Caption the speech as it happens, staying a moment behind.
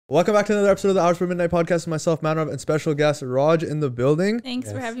Welcome back to another episode of the Hours for Midnight podcast with myself, Manrav, and special guest Raj in the building. Thanks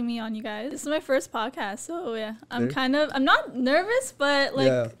for having me on, you guys. This is my first podcast, so yeah, I'm not nervous, but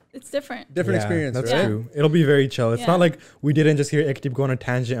it's different. Different experience, that's right? true. It'll be very chill. It's not like we didn't just hear Ekdeep go on a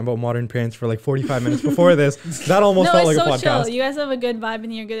tangent about modern parents for like 45 minutes before this. That almost felt like a podcast. Chill. You guys have a good vibe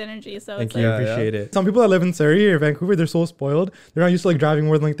and you're good energy, so Thank you. I appreciate it. Some people that live in Surrey or Vancouver, they're so spoiled. They're not used to like driving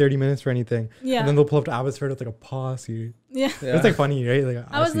more than like 30 minutes for anything. Yeah. And then they'll pull up to Abbotsford with like a posse. Yeah. It's like funny, right? Like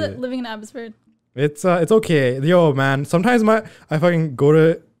I was living in Abbotsford. It's okay. Yo, man. Sometimes I fucking go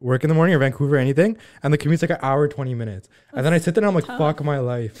to work in the morning or Vancouver or anything, and the commute's like an hour, 20 minutes. And then I sit there and I'm like, fuck my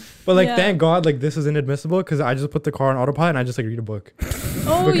life. But like, thank God, like this is inadmissible because I just put the car on autopilot and I just like read a book.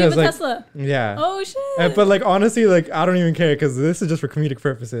 Oh, you have a Tesla. Yeah. Oh, shit. But like, honestly, like I don't even care because this is just for comedic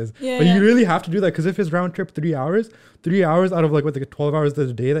purposes. Yeah, but you really have to do that because if it's round trip 3 hours out of like 12 hours of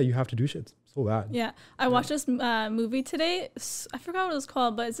the day that you have to do shit. So bad. Yeah. I watched this movie today. I forgot what it was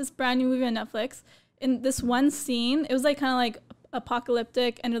called, but it's this brand new movie on Netflix. In this one scene, it was like kind of like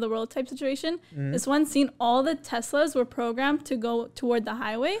apocalyptic end of the world type situation. This one scene, all the Teslas were programmed to go toward the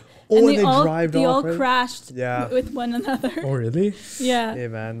highway, and they all crashed with one another. Oh really? Yeah. Hey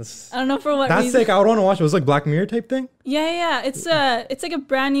man, I don't know for what that's reason. sick. I would want to watch it. It was like Black Mirror type thing. Yeah. It's like a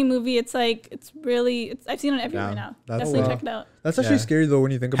brand new movie. It's really I've seen it everywhere now. Definitely check it out. That's actually scary though when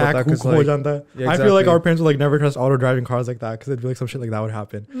you think about that, because I feel like our parents would like never trust auto driving cars like that because they'd be like some shit like that would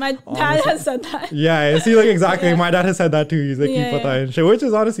happen. My dad has said that. Yeah, see, like exactly. My dad has said that too. He's like, and shit, which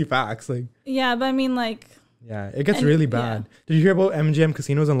is honestly facts. Like, yeah, but I mean, like, yeah, it gets really bad. Did you hear about MGM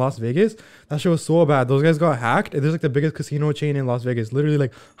casinos in Las Vegas? That shit was so bad. Those guys got hacked. There's like the biggest casino chain in Las Vegas, literally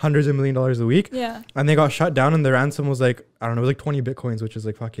like hundreds of $1 million a week. Yeah. And they got shut down and the ransom was like, I don't know, it was like 20 Bitcoins, which is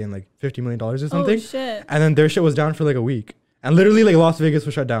like fucking like $50 million or something. Oh, shit. And then their shit was down for like a week. And literally like Las Vegas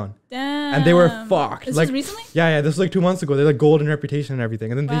was shut down. Damn. And they were fucked. This like was recently? Yeah. This was like 2 months ago. They're like golden reputation and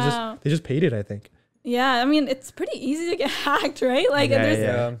everything. And then they just paid it, I think. Yeah, I mean, it's pretty easy to get hacked, right? Like,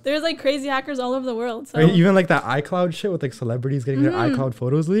 there's like crazy hackers all over the world. So. Right, even like that iCloud shit with like celebrities getting their iCloud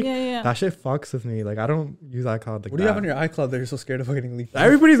photos leaked. Yeah. That shit fucks with me. Like, I don't use iCloud. Like, what do you have on your iCloud that you're so scared of getting leaked?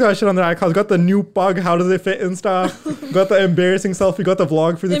 Everybody's got shit on their iCloud. Got the new bug. How does it fit and stuff? Got the embarrassing selfie. Got the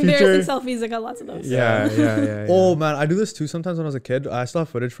vlog for the future. Embarrassing selfies. I got lots of those. Yeah. Oh man, I do this too sometimes when I was a kid. I still have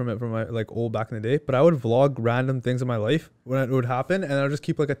footage from my like old back in the day. But I would vlog random things in my life when it would happen, and I'll just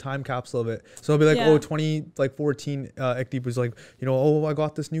keep like a time capsule of it. So I'll be like, 2014, Ekdeep was like, I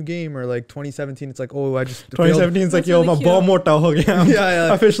got this new game, or like 2017, it's like, I just 2017 is like, yo, my ball mota ho gaya.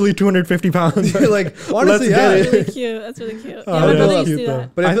 Yeah. Officially 250 pounds. Like, honestly, That's really cute. That's really cute. Yeah, my brother used to do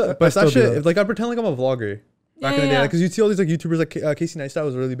that. But that shit, like, I pretend like I'm a vlogger. Back in the day, because you see all these like YouTubers, like Casey Neistat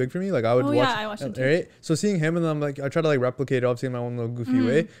was really big for me. Like I would watch. Yeah, I watched him too. Right? So seeing him, and then I'm like, I try to like replicate it, obviously in my own little goofy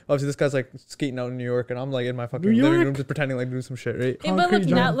way. Obviously, this guy's like skating out in New York, and I'm like in my fucking living room just pretending like doing some shit, right? Hey, but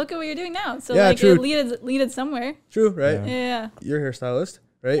look at what you're doing now. So like it leaded somewhere. True, right? Yeah. You're a hairstylist.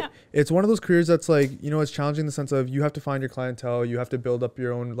 Right? Yeah. It's one of those careers that's like, it's challenging in the sense of you have to find your clientele, you have to build up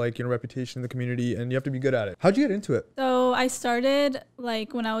your own like, reputation in the community, and you have to be good at it. How'd you get into it? So I started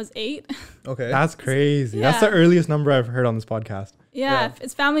like when I was 8. Okay. That's crazy. Yeah. That's the earliest number I've heard on this podcast. Yeah,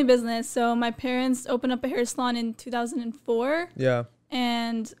 it's family business. So my parents opened up a hair salon in 2004. Yeah.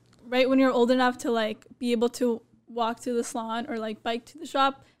 And right when you're old enough to like be able to walk to the salon or like bike to the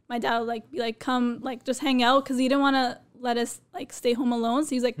shop, my dad would like be like, come like just hang out, because he didn't want to let us like stay home alone.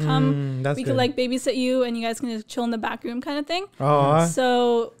 So he's like, come, we could like babysit you and you guys can just chill in the back room kind of thing.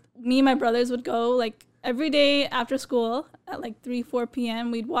 So me and my brothers would go like every day after school at like 3-4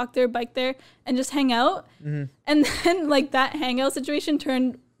 p.m. We'd walk there, bike there, and just hang out. And then like that hangout situation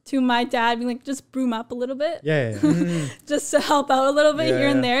turned to my dad being like, just broom up a little bit. Just to help out a little bit here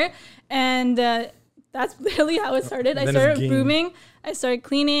and there. And that's really how it started. I started brooming, I started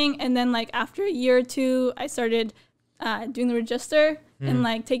cleaning, and then like after a year or two, I started doing the register and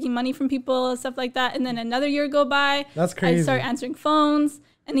like taking money from people and stuff like that. And then another year go by. That's crazy. I started answering phones,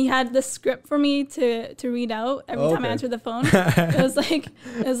 and he had this script for me to read out every time I answered the phone.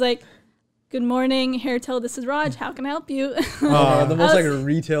 It was like, good morning, Hairtel, this is Raj. How can I help you? The most like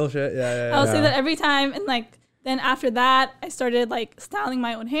retail shit. Yeah. I'll say that every time. And like, then after that, I started like styling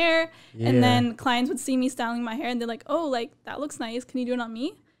my own hair. And then clients would see me styling my hair and they're like, oh, like that looks nice. Can you do it on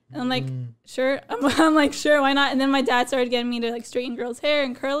me? And I'm like, sure. I'm like, sure, why not? And then my dad started getting me to like straighten girls' hair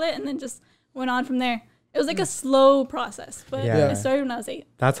and curl it, and then just went on from there. It was like a slow process, but Yeah. I started when I was 8.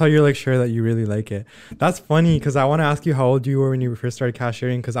 That's how you're like sure that you really like it. That's funny because I want to ask you how old you were when you first started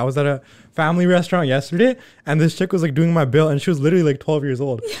cashiering. Because I was at a family restaurant yesterday and this chick was like doing my bill and she was literally like 12 years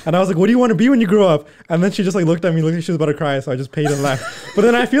old. And I was like, what do you want to be when you grow up? And then she just like looked at me, looked like she was about to cry. So I just paid and left. But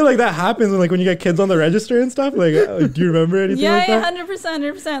then I feel like that happens when you get kids on the register and stuff. Like, do you remember anything like Yeah, that?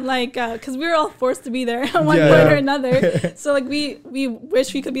 100%. Like, because we were all forced to be there at one Yeah. point or another. So like we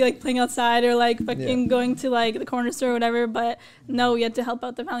wish we could be like playing outside or like fucking going to like the corner store or whatever. But no, we had to help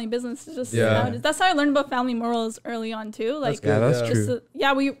out the family business. It's just how it is. That's how I learned about family morals early on too. Like, That's true.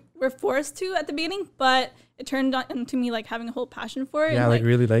 We were forced to at the beginning, but it turned into me like having a whole passion for it. Yeah, and, like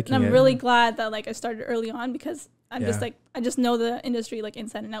really liking and it. I'm really glad that like I started early on because I'm just Yeah. like I just know the industry like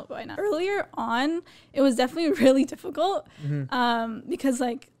inside and out by now. Earlier on, it was definitely really difficult because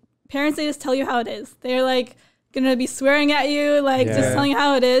like parents, they just tell you how it is. They're like gonna be swearing at you, like just telling you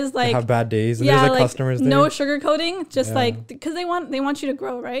how it is. Like they have bad days and there's like customers there. No sugarcoating, just like because they want you to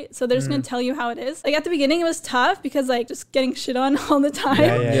grow, right? So they're just gonna tell you how it is. Like at the beginning, it was tough because like just getting shit on all the time.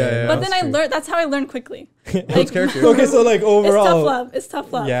 But then I learned. That's how I learned quickly. Builds character. Okay, so like overall, it's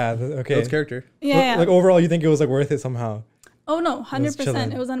tough love. Yeah. Okay. Builds character. Yeah. Like overall, you think it was like worth it somehow? Oh no,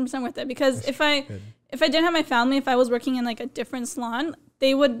 100%. It was 100% worth it because if I didn't have my family, if I was working in like a different salon,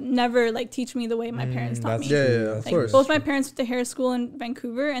 they would never like teach me the way my parents taught me. Of Like, course. both my parents went to hair school in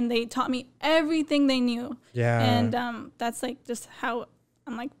Vancouver, and they taught me everything they knew. Yeah. And that's like just how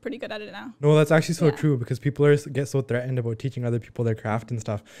I'm like pretty good at it now. No, that's actually so true because people get so threatened about teaching other people their craft and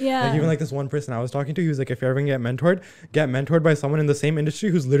stuff. Yeah. Like even like this one person I was talking to, he was like, if you're ever gonna get mentored by someone in the same industry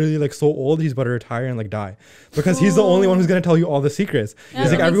who's literally like so old he's about to retire and like die, because he's the only one who's gonna tell you all the secrets. Yeah,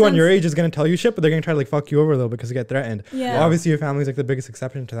 he's like, that makes everyone your sense. age is gonna tell you shit, but they're gonna try to like fuck you over a little because you get threatened. Yeah. Well, obviously your family's like the biggest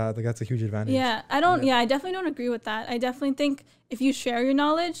exception to that. Like that's a huge advantage. Yeah, I definitely don't agree with that. I definitely think if you share your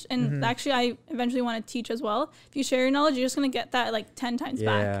knowledge, and actually I eventually want to teach as well, if you share your knowledge, you're just going to get that like 10 times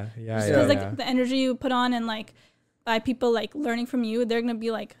back. Because like the energy you put on and like by people like learning from you, they're going to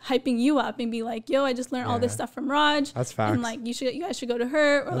be like hyping you up and be like, yo, I just learned all this stuff from Raj. That's facts. And like you guys should go to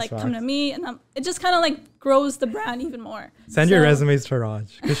her or That's like facts. come to me. And it just kind of like grows the brand even more. Send your resumes to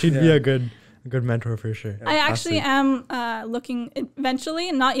Raj because she'd be a good mentor for sure. I actually am looking eventually,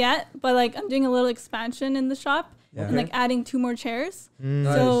 not yet, but like I'm doing a little expansion in the shop and like adding 2 more chairs.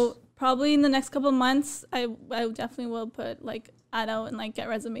 So probably in the next couple of months, I definitely will put like add out and like get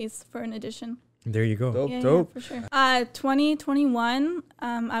resumes for an addition. There you go. Dope. Yeah, for sure. 2021,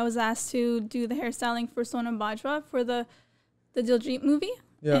 I was asked to do the hairstyling for Sonam Bajwa for the Diljit movie.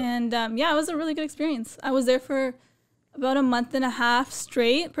 Yeah. And it was a really good experience. I was there for about a month and a half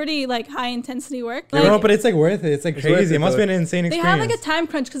straight, pretty like high intensity work. Like, no, but it's like worth it. It's like crazy. It must be an insane they experience. had like a time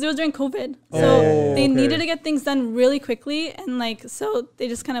crunch because it was during COVID. So they needed to get things done really quickly. And like, so they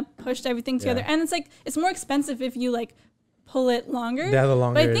just kind of pushed everything together. And it's like, it's more expensive if you like pull it longer. Yeah, the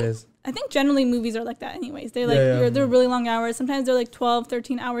longer it is. I think generally movies are like that anyways. They're like, they're really long hours. Sometimes they're like 12,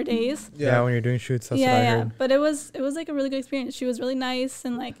 13-hour days. Yeah, when you're doing shoots, that's what I heard. But it was like a really good experience. She was really nice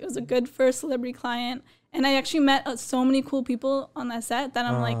and like, it was a good first celebrity client. And I actually met so many cool people on that set that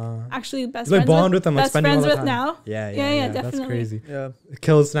I'm like actually best friends bond with them, like best spending friends all the with time. now. Yeah, definitely. That's crazy. Yeah. It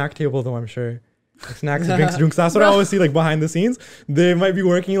kills snack table though, I'm sure. Like snacks and drinks. That's what I always see like behind the scenes. They might be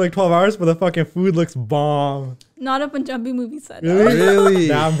working like 12 hours, but the fucking food looks bomb. Not a Punjabi movie set. Really?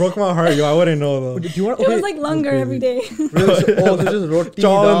 Damn, broke my heart, yo. I wouldn't know though. Do you want? It was like longer every day. Really? So just roti,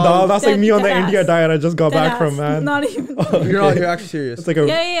 Chawal and dal. dal. That's like me on the Dead India ass. diet I just got back Deadass. from, man. Not even. You're actually serious. It's like a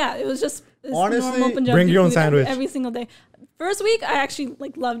Yeah. It was just Honestly, normal Punjabi bring your own food sandwich. every single day. First week, I actually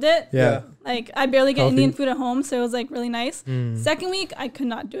like loved it. yeah. Like I barely get Healthy. Indian food at home, so it was like really nice. Second week, I could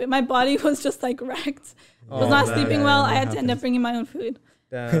not do it. My body was just like wrecked. I was not sleeping well. I had to end up bringing my own food.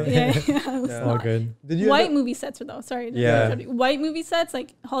 Damn. Yeah. It was All not. good. Did you White movie sets though. Sorry. Yeah. White movie sets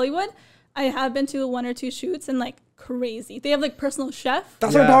like Hollywood. I have been to 1 or 2 shoots and like crazy. They have like personal chef.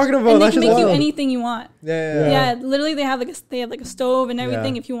 That's what I'm talking about. And they That's can just make you wild. anything you want. Yeah. Literally they have like a stove and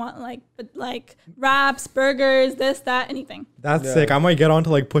everything if you want like wraps, burgers, this, that, anything. That's Yeah. sick. I might get on to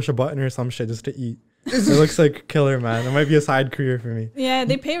like push a button or some shit just to eat. It looks like killer, man. It might be a side career for me. Yeah,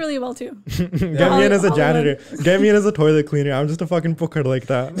 they pay really well too. Get me in as a janitor. Get me in as a toilet cleaner. I'm just a fucking fucker like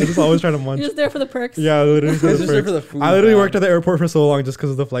that. I'm just always trying to munch. You're just there for the perks. Yeah, literally. For It's the just there perks. for the food. I literally man. worked at the airport for so long just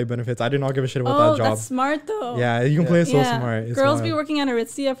because of the flight benefits. I did not give a shit about Oh, that job. that's smart though. Yeah, you can play it so Yeah. smart. It's Girls wild. be working at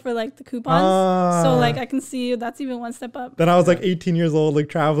Aritzia for like the coupons. So like I can see that's even one step up. Then I was like 18 years old, like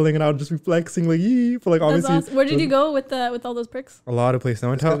traveling, and I would just be flexing, like yee, for like That's obviously. awesome. Where did you go with all those perks? A lot of places. I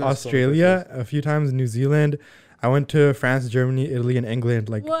went to That's 'cause there's so many Australia a few times, New Zealand. I went to France, Germany, Italy, and England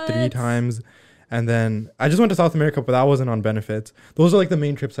like What? 3 times. And then I just went to South America, but that wasn't on benefits. Those are like the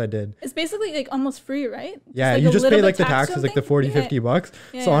main trips I did. It's basically like almost free, right? Yeah, like you just pay little like bit the taxes, like the 40, yeah. 50 bucks.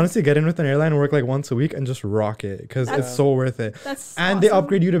 Yeah, So yeah. honestly, get in with an airline, work like once a week and just rock it because it's so worth it. That's And they awesome.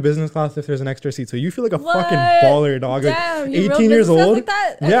 upgrade you to business class if there's an extra seat. So you feel like a What? fucking baller, dog. Like Damn, you 18 rode years business class old. like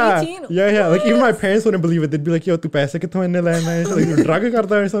that at Yeah, 18? yeah. Like even my What? parents wouldn't believe it. They'd be like, yo, tu paise kitho inne lena hai? Like, you drug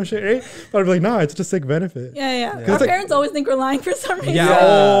karta or some shit, right? But I'd be like, nah, it's just a sick benefit. Yeah. Yeah. Our like- parents always think we're lying for some reason. Yeah,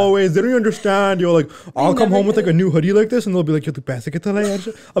 always. They don't even understand. Yo, like, I'll come never home with like get a new hoodie like this and they'll be like, yo, tu paise kitho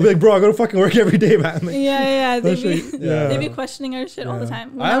laye? I'll be like, bro, I go to fucking work every day, man. Like, Yeah. They that be, shit- yeah. they be questioning our shit all the Yeah.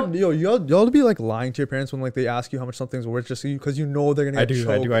 time. I have y'all be like lying to your parents when like they ask you how much something's worth just because you know they're gonna I get do.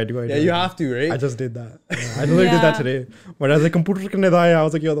 choked. Yeah, do. you have to, right? I just did that. Yeah, I literally did that Yeah. today. When I was like, computer करने दाया, I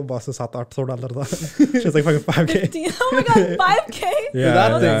was like, yo, the boss is $700-800 था. She was like, fucking 5K. 15, oh my god, 5K? Yeah,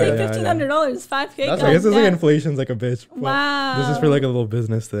 that I was thing, gonna say yeah, $1,500, 5K. That's God I guess it's like damn. inflation's like a bitch. but Wow. This is for like a little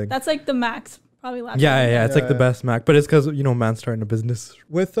business thing. That's like the max. Probably last. Yeah. It's like the Yeah. best Mac, but it's because man's starting a business.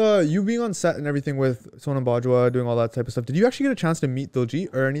 With you being on set and everything with Sonam Bajwa doing all that type of stuff, did you actually get a chance to meet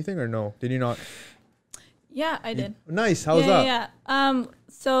Diljit or anything or no? Did you not? Yeah, I did. Nice. How was that? Yeah.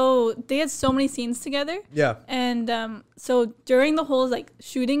 So they had so many scenes together. Yeah. And so during the whole like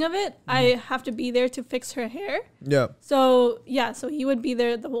shooting of it, I have to be there to fix her hair. Yeah. So yeah, so he would be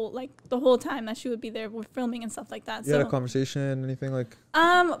there the whole time that she would be there with filming and stuff like that. You So had a conversation, anything like?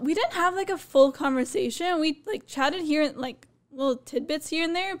 we didn't have like a full conversation. We like chatted here like little tidbits here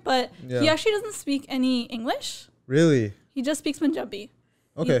and there, but he Yeah. actually doesn't speak any English. Really? He just speaks Punjabi.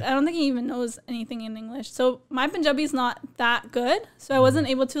 Okay. I don't think he even knows anything in English. So my Punjabi is not that good. So I wasn't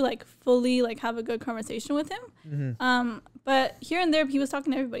able to like fully like have a good conversation with him. But here and there, he was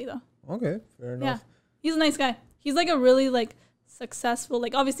talking to everybody though. Okay. Fair enough. Yeah, he's a nice guy. He's like a really like successful,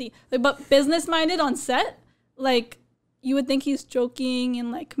 like obviously, like but business minded on set. Like you would think he's joking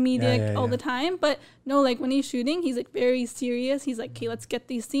and like comedic all the time, but no, like when he's shooting, he's like very serious. He's like, okay, let's get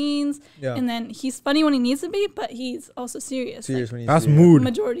these scenes, Yeah. and then he's funny when he needs to be, but he's also serious. Serious when you That's see it. mood.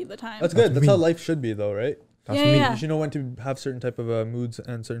 Majority of the time. That's good. That's That's how me. life should be, though, right? That's Yeah, me. yeah. You should know when to have certain type of moods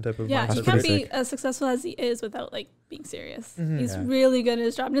and certain type of Yeah, That's he mindsets. can't pretty be sick. as successful as he is without like being serious. He's Yeah. really good at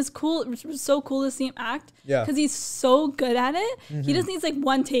his job, and it's cool. It's so cool to see him act. Yeah. because he's so good at it. He just needs like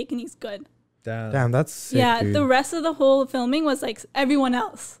one take, and he's good. Damn. That's sick, Yeah, dude. the rest of the whole filming was like everyone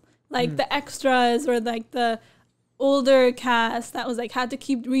else, like the extras or like the older cast that was like had to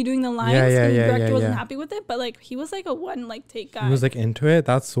keep redoing the lines. Yeah, and the yeah, director yeah, wasn't yeah. happy with it, but like he was like a one like take guy. He was like into it.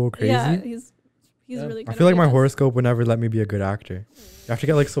 That's so crazy. yeah, he's Yeah. really good. I feel at like what my he does. horoscope would never let me be a good actor. You have to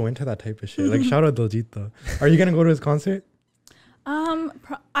get like so into that type of shit. Like shout out Diljit though. Are you gonna go to his concert?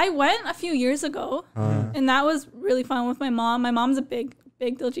 I went a few years ago, and that was really fun with my mom. My mom's a big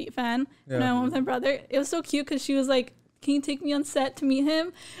Diljit fan, and I Yeah. went with my brother. It was so cute because she was like, "Can you take me on set to meet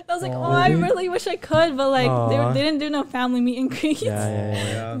him?" And I was like, Aw. "Oh, I really wish I could," but like Aw. they didn't do no family meet and greets.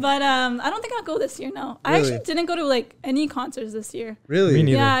 Yeah. But I don't think I'll go this year. No, I Really? actually didn't go to like any concerts this year. Really? Me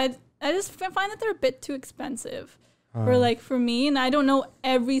neither. Yeah, I just find that they're a bit too expensive for me, and I don't know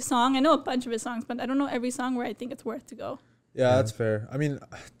every song. I know a bunch of his songs, but I don't know every song where I think it's worth to go. Yeah, that's fair. I mean,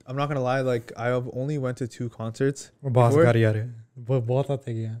 I'm not gonna lie. Like, I have only went to 2 concerts. Boss before. got it. Both I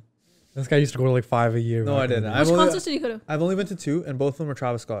think, yeah. This guy used to go to like 5 a year. No, back I in the didn't. day. I've Which only- concerts did you go to? I've only been to 2, and both of them are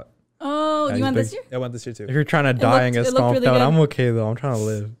Travis Scott. Oh, Yeah, you he's went big. this year? Yeah, I went this year too. If you're trying to die and looked- get it looked stomped really out, good. I'm okay though. I'm trying to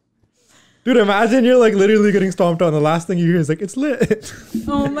live. Dude, imagine you're like literally getting stomped out, and the last thing you hear is like, "It's lit."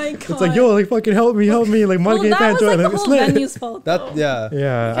 Oh my god! It's like, yo, like fucking help me, like well, Mudgate that can't was join. like the Like, it's whole lit. venue's fault. That though. yeah.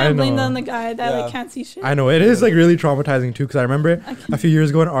 Yeah, I Can't blame that know. on the guy that Yeah. like can't see shit. I know it is like really traumatizing too, because I remember I a few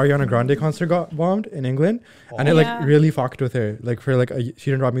years ago an Ariana Grande concert got bombed in England, and it like Yeah. really fucked with her. Like for like she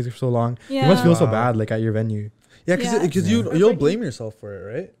didn't drop music for so long. You must Yeah. feel so Wow. bad like at your venue. Yeah, Yeah. because Yeah. you'll blame yourself for it,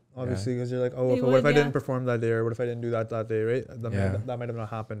 right? Obviously, because you're like, oh, You what if would, I didn't yeah. perform that day, or what if I didn't do that day, right? Yeah. That might have not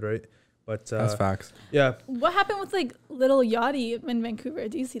happened, right? But That's facts. yeah, What happened with like Little Yachty in Vancouver?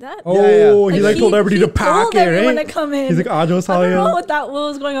 Do you see that? Oh, Yeah. he like told everybody to pack told it, everyone right? to come in. He's like, Ajo I don't know Salia. what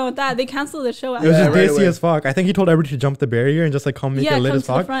was going on with that. They canceled the show. It was Yeah, just right dicey away. as fuck. I think he told everybody to jump the barrier and just like come make it lit come as to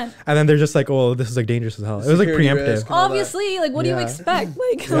the fuck. front. And then they're just like, oh, this is like dangerous as hell. It was like Security preemptive. risk. And all that. Obviously, like, what do you Yeah. expect?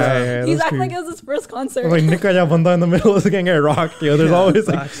 Like, Yeah, he's that's acting true. like it was his first concert. Like Nika ja banda in the middle is gonna get rocked. Yo, there's Yeah, always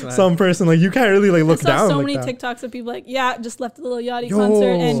like facts, man. some person like you can't really like I look saw down so like many that. TikToks of people like, yeah, just left the Little Yachty Yo. concert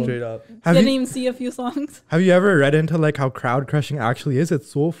and straight up. Have didn't you, even see a few songs. have you ever read into like how crowd crushing actually is? It's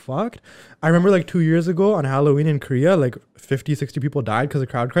so fucked. I remember like 2 years ago on Halloween in Korea, like 50, 60 people died because of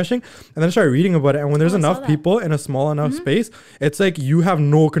crowd crushing. And then I started reading about it. And when there's Oh, I saw enough that. people in a small enough space, it's like you have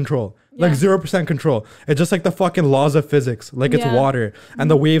no control. Like 0% control. It's just like the fucking laws of physics. Like it's water. And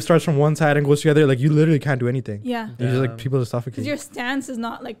the wave starts from one side and goes to the other. Like you literally can't do anything. Yeah. You just like people just suffocate. Because your stance is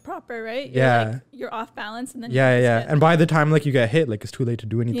not like proper, right? You're off balance and then And by the time like you get hit, like it's too late to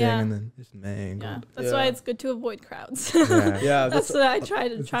do anything and then it's mangled. That's why it's good to avoid crowds. That's what I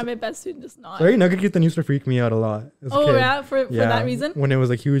try my best to just not. Sorry, Nugget Keith used to freak me out a lot. For that reason? When it was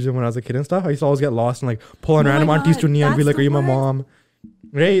like huge and when I was a kid and stuff, I used to always get lost and like pull on random aunties to Nia and be like, are you my mom?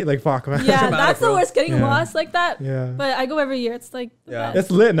 Right? Like, fuck, man. Yeah, that's the worst, getting lost like that. Yeah. But I go every year. It's like, it's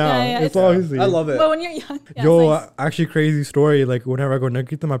lit now. It's obviously. I love it. But when you're young. Yo, actually, crazy story. Like, whenever I go Nugget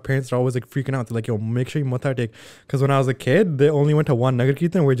Keith, my parents are always like freaking out. They're like, yo, make sure you mutar take. Because when I was a kid, they only went to one Nugget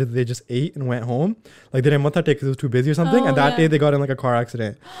Keith where they just ate and went home. Like, they didn't mutar take because it was too busy or something. And that day, they got in like a car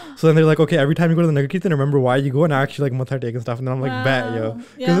accident. So then they're like, okay, every time you go to the Nugget Keith, remember why you go and actually like mutar take and stuff. And then I'm like, bet, yo.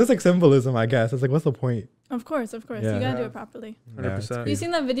 Because it's like symbolism, I guess. It's like, what's the point? Of course. You gotta do it properly. 100%. You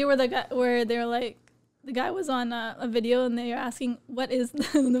seen that video where they're like, the guy was on a video and they were asking, what is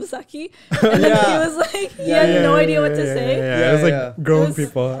Nusaki? And then he was like, he had no idea what to say. Yeah, it was like grown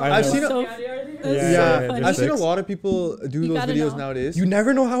people. I've seen I've seen a lot of people do those videos nowadays. You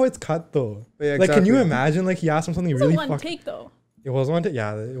never know how it's cut though. Yeah, like, can you imagine like he asked him something really one take though? It was one take.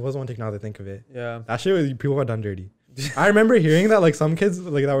 Yeah, it was one take now that I think of it. Yeah. That shit was, people got done dirty. I remember hearing that like some kids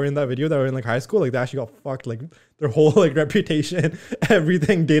like that were in that video that were in like high school, like they actually got fucked, like their whole like reputation,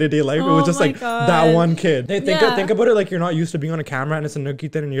 everything, day-to-day life. It was just like that one kid. They think about it like you're not used to being on a camera and it's a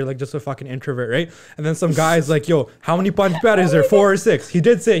Nugget and you're like just a fucking introvert, right? And then some guy's like, yo, how many punch bad is there? 4 or 6? He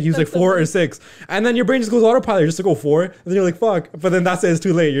did say he was like 4 or 6. And then your brain just goes autopilot just to go 4. And then you're like, fuck. But then that's it, it's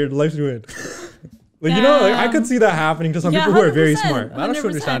too late. Your life's ruined. Like, you know, like I could see that happening to some people who are very smart. Man, I'm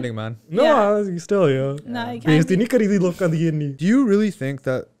understanding, man. No, still, yo. No, you can't. Do you really think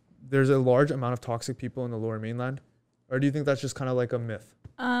that there's a large amount of toxic people in the Lower Mainland? Or do you think that's just kind of like a myth?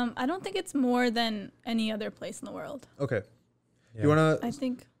 I don't think it's more than any other place in the world. Okay. Yeah. You wanna? I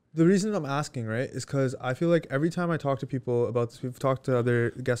think the reason I'm asking, right, is because I feel like every time I talk to people about this, we've talked to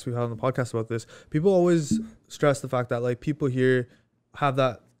other guests we've had on the podcast about this, people always stress the fact that like people here have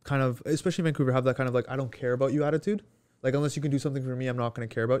that kind of, especially in Vancouver, have that kind of like, I don't care about you attitude. Like, unless you can do something for me, I'm not going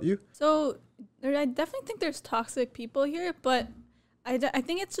to care about you. So I definitely think there's toxic people here, but I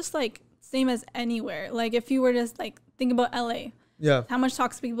think it's just like same as anywhere. Like if you were to like think about LA. Yeah. How much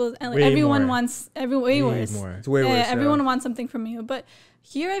toxic people is LA? Everyone wants way worse. It's way worse. Everyone wants something from you. But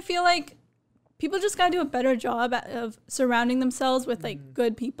here I feel like people just got to do a better job of surrounding themselves with like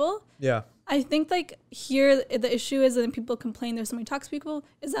good people. Yeah. I think like here the issue is that people complain there's so many toxic people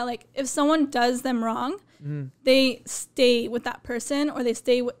is that like if someone does them wrong, they stay with that person or they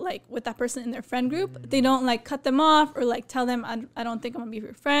stay with that person in their friend group. They don't like cut them off or like tell them I don't think I'm gonna be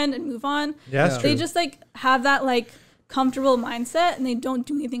your friend and move on. Yeah, that's true. They just like have that like comfortable mindset and they don't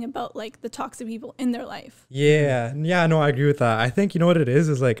do anything about like the toxic people in their life. Yeah, no, I agree with that. I think you know what it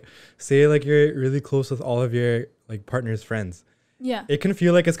is like say like you're really close with all of your like partner's friends. Yeah. It can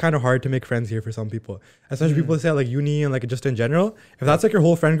feel like it's kind of hard to make friends here for some people. Especially people say like uni and like just in general. If that's like your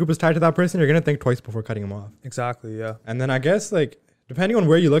whole friend group is tied to that person, you're going to think twice before cutting them off. Exactly, yeah. And then I guess like depending on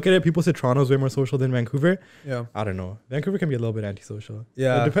where you look at it, people say Toronto's way more social than Vancouver. Yeah. I don't know. Vancouver can be a little bit antisocial.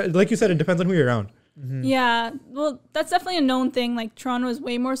 Yeah. Like you said, it depends on who you're around. Yeah. Well, that's definitely a known thing. Like Toronto is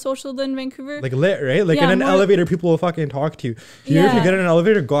way more social than Vancouver. Like lit, right? Like in an elevator, people will fucking talk to you. Here, if you get in an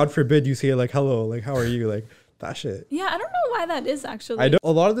elevator, God forbid you say like, hello, like, how are you? Like, that shit. Yeah, I don't know why that is actually. I don't.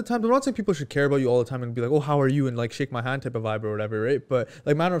 A lot of the time, I'm not saying people should care about you all the time and be like, oh, how are you? And like shake my hand type of vibe or whatever, right? But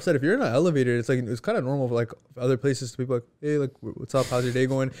like Manor said, if you're in an elevator, it's like, it's kind of normal for like other places to be like, hey, like, what's up? How's your day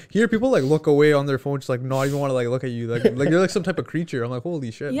going? Here, people like look away on their phone, just like not even want to like look at you. Like you're like some type of creature. I'm like, holy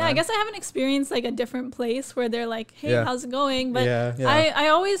shit. Yeah, man. I guess I haven't experienced like a different place where they're like, hey, how's it going? But Yeah. I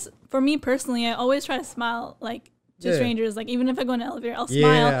always, for me personally, I always try to smile like to strangers. Like even if I go in an elevator, I'll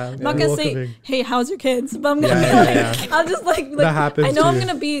smile. I'm not gonna say, hey, how's your kids? But I'm gonna be like, I'll just like that happens I know too. I'm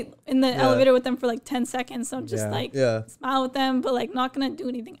gonna be in the elevator with them for like 10 seconds. So I'm just like smile with them, but like not gonna do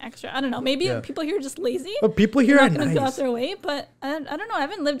anything extra. I don't know. Maybe people here are just lazy. But people here are not gonna nice. go out their way. But I don't know. I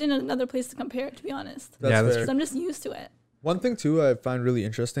haven't lived in another place to compare it, to be honest. That's So I'm just used to it. One thing too I find really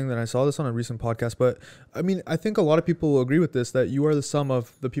interesting, that I saw this on a recent podcast, but I mean, I think a lot of people will agree with this, that you are the sum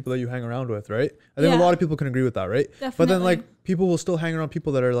of the people that you hang around with, right? I think a lot of people can agree with that, right? Definitely. But then like people will still hang around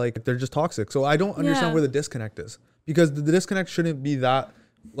people that are like, they're just toxic. So I don't understand where the disconnect is, because the disconnect shouldn't be that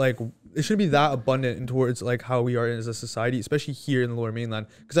like it shouldn't be that abundant in towards like how we are as a society, especially here in the Lower Mainland.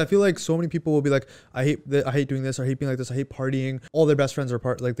 Because I feel like so many people will be like, I hate doing this, or I hate being like this, I hate partying. All their best friends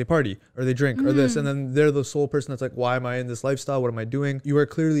are like they party or they drink or this, and then they're the sole person that's like, why am I in this lifestyle? What am I doing? You are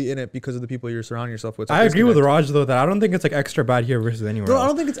clearly in it because of the people you're surrounding yourself with. I agree with Raj though that I don't think it's like extra bad here versus anywhere else. I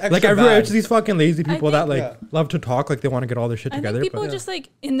don't think it's extra like bad. everywhere. It's these fucking lazy people that like yeah. love to talk, like they want to get all their shit together. I think people but, just like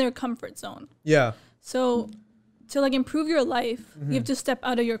in their comfort zone. Yeah. So to like improve your life, you have to step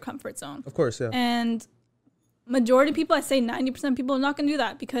out of your comfort zone. Of course, yeah. And majority of people, I say 90% of people are not going to do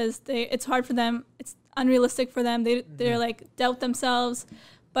that because it's hard for them. It's unrealistic for them. They're like doubt themselves.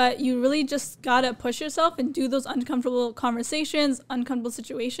 But you really just got to push yourself and do those uncomfortable conversations, uncomfortable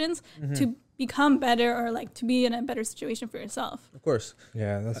situations to become better or like to be in a better situation for yourself. Of course.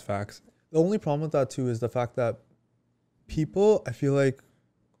 yeah, that's facts. The only problem with that too is the fact that people, I feel like,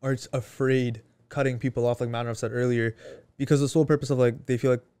 are afraid cutting people off, like Manav said earlier, because the sole purpose of like they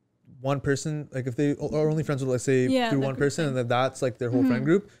feel like one person, like if they are only friends with, let's say, through one person, and then that's like their whole friend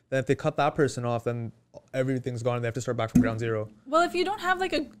group, then if they cut that person off, then everything's gone and they have to start back from ground zero. Well, if you don't have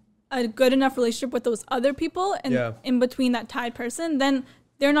like a good enough relationship with those other people and in between that tied person, then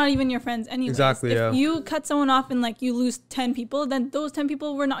they're not even your friends anyways. Exactly, if you cut someone off and like you lose 10 people, then those 10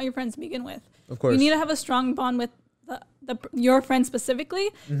 people were not your friends to begin with. Of course. You need to have a strong bond with your friends specifically,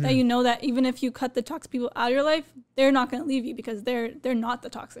 that you know that even if you cut the toxic people out of your life, they're not going to leave you because they're not the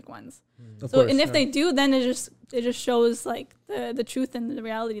toxic ones. If they do, then it just shows like the truth and the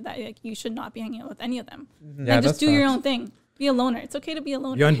reality that like you should not be hanging out with any of them. And just do your own thing. Be a loner. It's okay to be a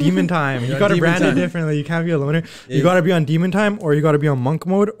loner. You're on demon time. You gotta brand it differently. You can't be a loner. Yeah. You gotta be on demon time, or you gotta be on monk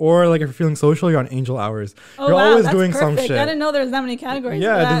mode, or like if you're feeling social, you're on angel hours. You're always doing some shit. I didn't know there was that many categories.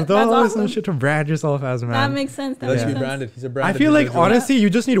 Yeah, there's always some shit to brand yourself as, man. That makes sense. That should be branded. He's a branded. I feel like honestly, you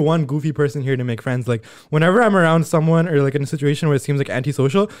just need one goofy person here to make friends. Like whenever I'm around someone or like in a situation where it seems like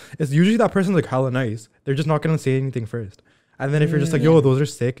antisocial, it's usually that person's like hella nice. They're just not gonna say anything first. And then if you're just like, yo, those are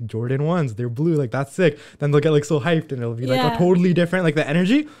sick Jordan 1s, they're blue, like that's sick. Then they'll get like so hyped and it'll be like a totally different, like the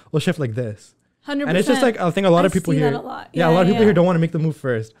energy will shift like this. 100%. And it's just like, I think a lot of people here, a lot of people here don't want to make the move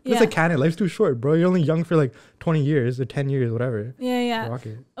first. It's like canon, life's too short, bro. You're only young for like 20 years or 10 years, whatever.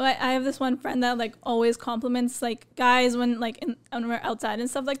 I have this one friend that like always compliments like guys when like when we're outside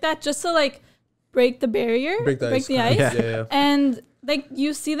and stuff like that, just to like break the barrier, break the ice. Yeah. And like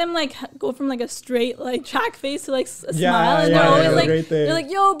you see them like go from like a straight like track face to like a smile, and they're always like right they're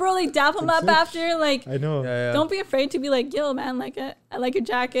like, yo bro, like dap them up after, like I know. Don't be afraid to be like, yo man, like I like your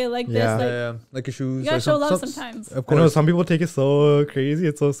jacket, like this, like your shoes. You gotta show love sometimes. Of course. I know some people take it so crazy,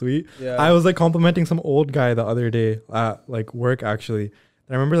 it's so sweet. I was like complimenting some old guy the other day at like work actually.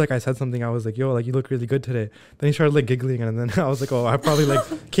 I remember like I said something, I was like, yo, like you look really good today. Then he started like giggling, and then I was like, oh, I probably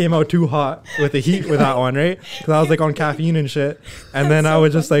like came out too hot with the heat with that one, right? Because I was like on caffeine and shit. And then I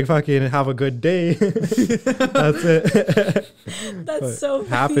would just like fucking have a good day. That's it. That's so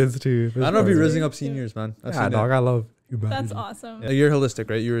happens too. I don't know if you're raising up seniors, man. Yeah, dog, I love humanity. That's awesome. You're holistic,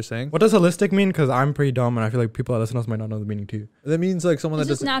 right? You were saying? What does holistic mean? Because I'm pretty dumb and I feel like people that listen to us might not know the meaning too. That means like someone it's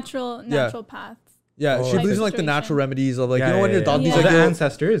that just doesn't natural paths. Yeah, she believes in like the natural remedies of like, you know, when your dad, these are the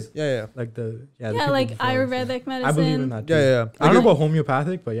ancestors. Yeah. Like the like Ayurvedic medicine. I believe in that too. Yeah. I don't know about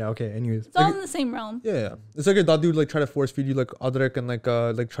homeopathic, but yeah, okay. Anyways, it's all in the same realm. Yeah. It's like your dad dude like try to force feed you like adrak and like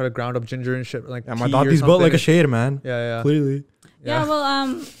try to ground up ginger and shit like. Yeah, my dad dude's built like a shade, man. Yeah. Clearly. Yeah.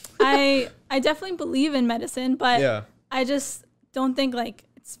 Well, I definitely believe in medicine, but I just don't think like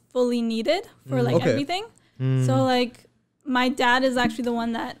it's fully needed for like everything. So like my dad is actually the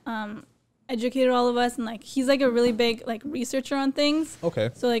one that educated all of us, and like he's like a really big like researcher on things.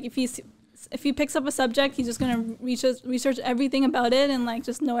 So like if he picks up a subject, he's just gonna research everything about it and like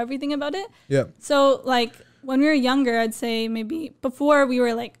just know everything about it. So like when we were younger, I'd say maybe before we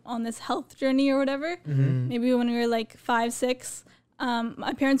were like on this health journey or whatever, maybe when we were like 5, 6,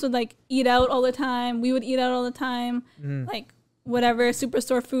 my parents would like eat out all the time. We would eat out all the time, like whatever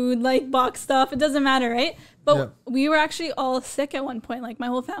superstore food, like box stuff, it doesn't matter, right? But we were actually all sick at one point, like my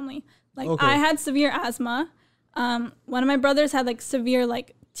whole family. Like I had severe asthma. One of my brothers had like severe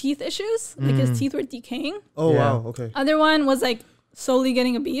like teeth issues, like his teeth were decaying. Wow, okay. Other one was like slowly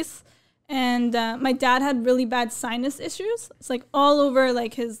getting obese, and my dad had really bad sinus issues. It's like all over,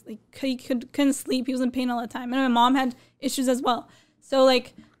 like his like he couldn't sleep. He was in pain all the time, and my mom had issues as well. So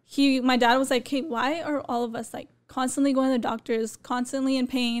like my dad was like, hey, why are all of us like constantly going to the doctors, constantly in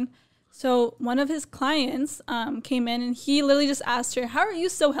pain? So one of his clients came in, and he literally just asked her, how are you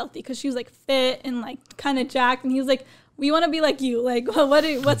so healthy? Because she was like fit and like kind of jacked. And he was like, we want to be like you. Like,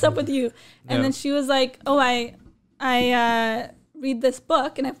 what's up with you? And then she was like, oh, I read this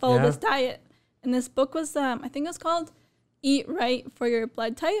book and I follow this diet. And this book was, I think it was called Eat Right for Your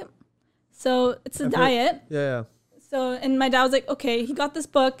Blood Type. So it's a diet. Yeah. So, and my dad was like, okay, he got this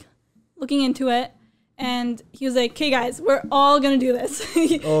book, looking into it. And he was like, okay, guys, we're all going to do this.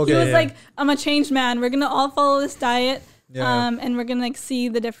 He was like, I'm a changed man. We're going to all follow this diet. And we're going to like see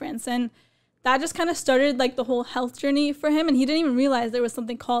the difference. And that just kind of started like the whole health journey for him. And he didn't even realize there was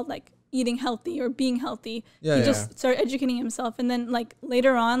something called like eating healthy or being healthy. He just started educating himself. And then like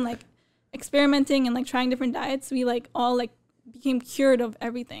later on, like experimenting and like trying different diets, we like all like became cured of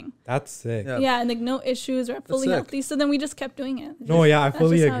everything. That's sick. Yeah, and like no issues, or fully healthy. So then we just kept doing it. I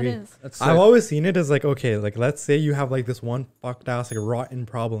fully agree. I've always seen it as like, okay, like let's say you have like this one fucked ass like rotten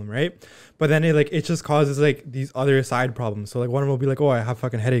problem, right? But then it just causes like these other side problems. So like one of them will be like, oh, I have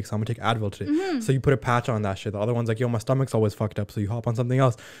fucking headaches, so I'm gonna take Advil today. So you put a patch on that shit. The other one's like, yo, my stomach's always fucked up, so you hop on something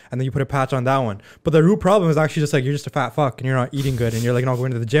else, and then you put a patch on that one. But the root problem is actually just like you're just a fat fuck and you're not eating good and you're like not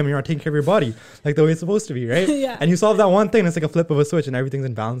going to the gym and you're not taking care of your body like the way it's supposed to be, right? And you solve that one thing, it's like a flip of a switch and everything's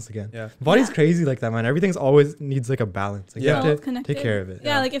in balance again. Body's crazy like that, man. Everything's always needs like a balance. Like you have to take care of it.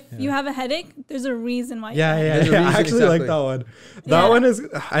 Like if you have a headache, there's a reason why. I actually like that one. That one is,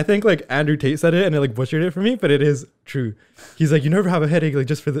 I think like Andrew Tate said it and it like butchered it for me, but it is true. He's like, you never have a headache like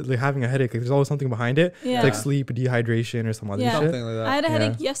just for like having a headache. Like there's always something behind it. It's like sleep, dehydration, or some other shit. Something like that. I had a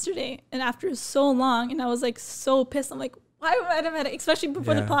headache yesterday, and after so long, and I was like so pissed. I'm like, why would I have a headache? Especially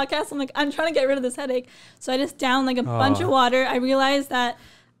before the podcast. I'm like, I'm trying to get rid of this headache. So I just downed like a bunch of water. I realized that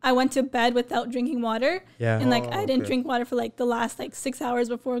I went to bed without drinking water. And like I didn't drink water for like the last like 6 hours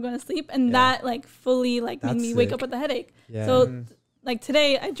before going to sleep. And that like fully like made me wake up with a headache. So like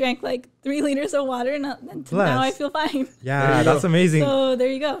today I drank like 3 liters of water and now I feel fine. That's amazing. So there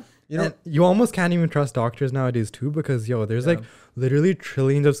you go. You know, you almost can't even trust doctors nowadays too, because there's like literally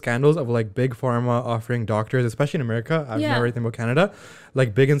trillions of scandals of like big pharma offering doctors, especially in America. I don't know everything about Canada,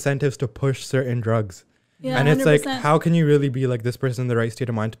 like big incentives to push certain drugs. And it's 100%. Like, how can you really be like this person in the right state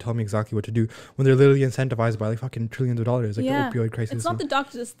of mind to tell me exactly what to do when they're literally incentivized by like fucking trillions of dollars, like the opioid crisis? It's not the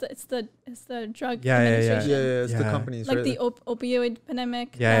doctors, it's the drug administration. It's the companies, like the opioid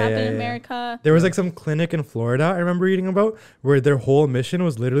pandemic that happened in America. There was like some clinic in Florida I remember reading about where their whole mission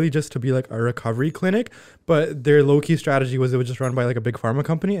was literally just to be like a recovery clinic, but their low-key strategy was it was just run by like a big pharma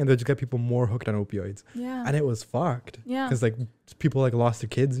company and they'd just get people more hooked on opioids. And it was fucked. Because like people like lost their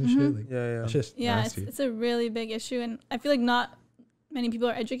kids and shit. Like, it's just nasty. It's a really big issue, and I feel like not many people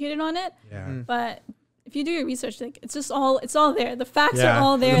are educated on it. But if you do your research, like it's all there. The facts are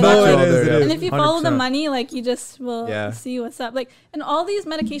all there. And if you follow 100%. The money, like you just will see what's up. Like, and all these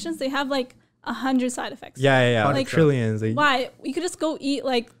medications, they have like 100 side effects. Like trillions. Why? You could just go eat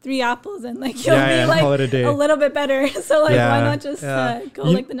like 3 apples and like you'll be like a little bit better. So like why not just go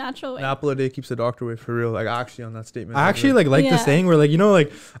like the natural way? An apple a day keeps the doctor away, for real. Like actually on that statement. I actually like the saying where like, you know,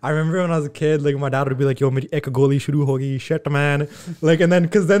 like I remember when I was a kid, like my dad would be like, yo, meri ek goli shuru hogi, shit man. Like, and then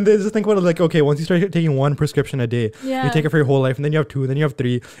because then they just think about it like, okay, once you start taking 1 prescription a day, you take it for your whole life, and then you have 2, then you have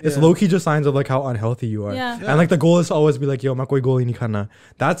 3. It's low-key just signs of like how unhealthy you are. And like the goal is to always be like, yo, ma koi goli nahi khana.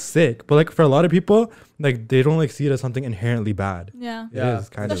 That's sick. But like for a lot of people, like they don't like see it as something inherently bad. It is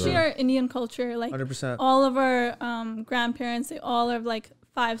kind especially our Indian culture, like 100%. all of our grandparents, they all are like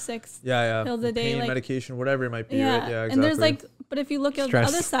 5-6 pills a day, pain like medication, whatever it might be. Right? Exactly. And there's like, but if you look at the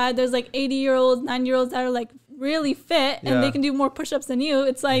other side, there's like 80-year-olds, 90-year-olds that are like really fit and they can do more push-ups than you.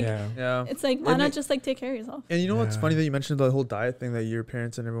 It's like it's like why not just like take care of yourself? And you know what's funny that you mentioned the whole diet thing that your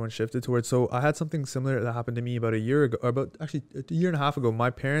parents and everyone shifted towards. So I had something similar that happened to me about a year ago, or about actually a year and a half ago.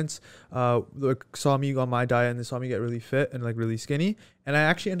 My parents like saw me on my diet and they saw me get really fit and like really skinny, and I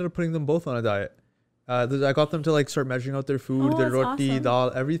actually ended up putting them both on a diet. I got them to like start measuring out their food, their roti,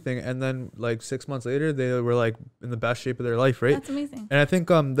 dal, everything, and then like 6 months later, they were like in the best shape of their life, right? That's amazing. And I think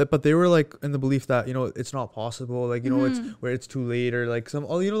but they were like in the belief that, you know, it's not possible, like, you know, it's where it's too late, or like you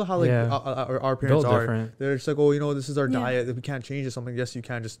know how like our parents are different. They're just like, oh, you know, this is our diet, we can't change it. Something, yes, you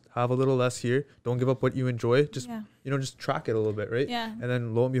can, just have a little less here. Don't give up what you enjoy. Just you know, just track it a little bit, right? And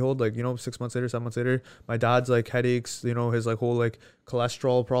then lo and behold, like, you know, 6 months later, 7 months later, my dad's like headaches, you know, his like whole like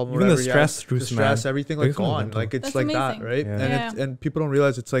cholesterol problem, even the stress, everything like gone. Like it's like amazing. That, right? And people don't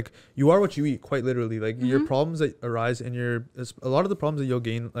realize it's like you are what you eat, quite literally. Like your problems that arise in your, a lot of the problems that you'll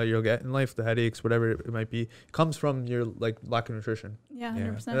get in life, the headaches, whatever it might be, comes from your like lack of nutrition.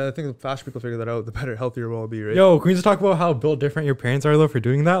 100%. And I think the faster people figure that out, the better, healthier we'll all be, right? Yo, can we just talk about how built different your parents are though for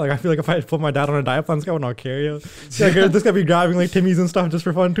doing that? Like I feel like if I put my dad on a diet plan, this guy would not care, yo. Like, this guy be grabbing like Timmy's and stuff just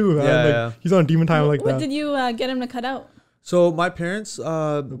for fun too. Like, he's on demon time like that. What did you get him to cut out? So my parents,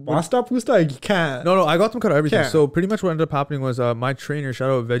 pasta pusta, you can't. No, I got them cut out everything. So pretty much what ended up happening was my trainer,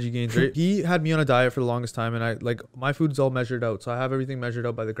 shout out Veggie Gains, right? He had me on a diet for the longest time, and I like my food's all measured out, so I have everything measured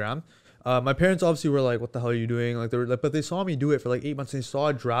out by the gram. My parents obviously were like, "What the hell are you doing?" Like they were like, but they saw me do it for like 8 months. And they saw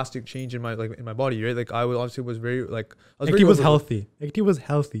a drastic change in my body, right? Like I was obviously was very like I was Ekti very was over- healthy. Ekti was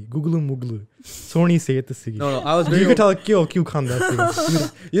healthy. Googlu muglu. Sony say it the No, I was very You could tell kyo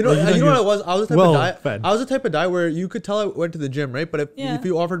khanda. you know what I was? I was the type well of guy. fed. I was the type of guy where you could tell I went to the gym, right? But Yeah. if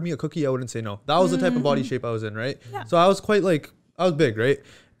you offered me a cookie, I wouldn't say no. That was the type of body shape I was in, right? Yeah. So I was quite like I was big, right?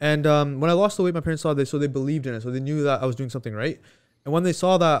 And when I lost the weight, my parents saw this, so they believed in it. So they knew that I was doing something right. And when they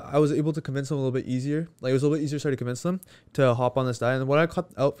saw that, I was able to convince them a little bit easier. Like it was a little bit easier to convince them to hop on this diet. And what I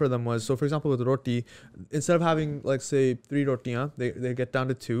cut out for them was, so for example, with roti, instead of having like say 3 rotiyan, they get down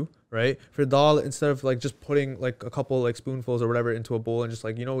to 2, right? For dal, instead of like just putting like a couple like spoonfuls or whatever into a bowl and just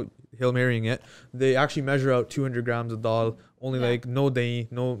like, Hail Marying it, they actually measure out 200 grams of dal, only like no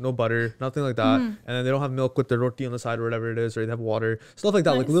dahi, no butter, nothing like that. And then they don't have milk with the roti on the side or whatever it is, or they have water, stuff like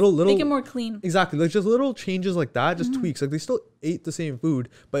that. Like Nice. little Make it more clean. Exactly, like just little changes like that, just tweaks. Like they still ate the same food,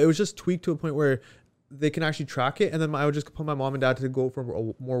 but it was just tweaked to a point where they can actually track it. And then I would just put my mom and dad to go for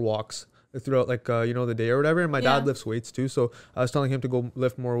more walks throughout like the day or whatever. And my dad lifts weights too, so I was telling him to go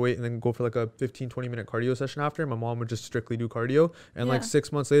lift more weight and then go for like a 15-20 minute cardio session after. My mom would just strictly do cardio, and like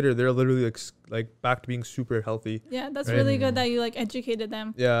 6 months later they're literally like back to being super healthy. Yeah, that's Right. really good that you like educated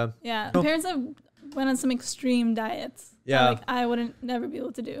them. Yeah. Yeah, No. my parents have went on some extreme diets. Yeah. That, like I wouldn't never be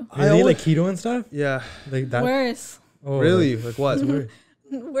able to do. I Are they always- like keto and stuff? Yeah. Like that? Worse. Oh, Really? Like what?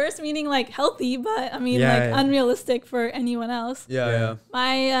 Worse meaning like healthy, but I mean Yeah, like yeah. unrealistic for anyone else. Yeah.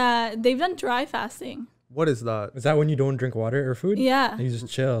 Yeah. They've done dry fasting. What is that? Is that when you don't drink water or food? Yeah, And you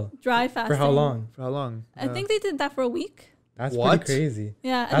just chill. dry fasting. For how long? For how long? I think they did that for a week. That's What? pretty crazy.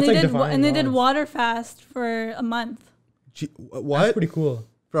 Yeah, That's and they like did defying they did odds. water fast for a month. That's What? pretty cool.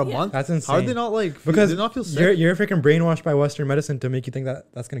 For a Yeah. month? That's How insane. are they not like? Because did they not feel sick? you're freaking brainwashed by Western medicine to make you think that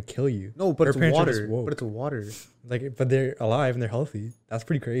that's gonna kill you. No, but Your it's parents are water. just woke. But it's water. Like, but they're alive and they're healthy. That's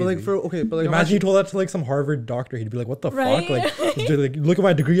pretty crazy. But like but like Imagine you told that to like some Harvard doctor, he'd be like, "What the Right? fuck? Like, just, like, look at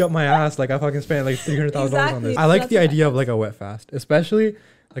my degree up my ass. Like, I fucking spent like $300,000 on Exactly. this." I like That's the what idea of like a wet fast, especially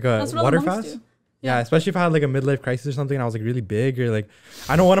like a That's what all water the monks fast. do. Yeah, Yeah. especially if I had like a midlife crisis or something and I was like really big, or like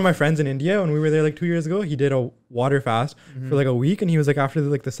I know one of my friends in India when we were there like 2 years ago, he did a water fast for like a week, and he was like after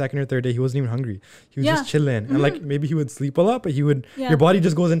like the second or third day he wasn't even hungry. He was Yeah. just chilling, and like maybe he would sleep a lot, but he would Yeah. your body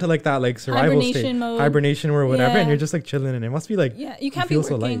just goes into like that like survival state, Hibernation mode. hibernation or whatever, and Yeah. you're just like chilling, and it must be like Yeah, you can't be feel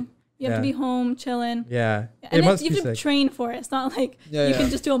so working. light. You have Yeah. to be home chilling. yeah, And it must you be have to sick. train for it. It's not like Yeah, you yeah.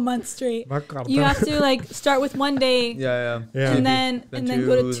 can just do a month straight. Makarta. You have to like start with one day Yeah. Yeah. and then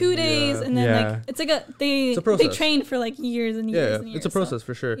go to 2 days yeah. and then Yeah. like it's like they It's a process. they train for like years and years Yeah, and years. it's a process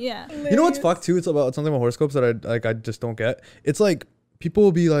for sure. Yeah. You know what's fucked too? It's about something about horoscopes that I just don't get. It's like people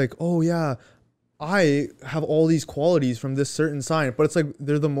will be like, "Oh yeah, I have all these qualities from this certain sign," but it's like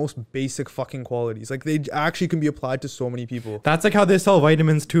they're the most basic fucking qualities. Like they actually can be applied to so many people. That's like how they sell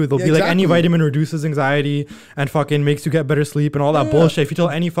vitamins too. They'll Yeah, be like any exactly. vitamin reduces anxiety and fucking makes you get better sleep and all that Yeah. bullshit. If you tell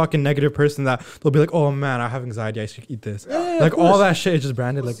any fucking negative person that, they'll be like, "Oh man, I have anxiety. I should eat this." Yeah, Like of all course. that shit is just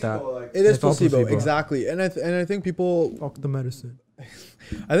branded like that. It is It's all placebo, placebo. exactly. And I think people Fuck the medicine.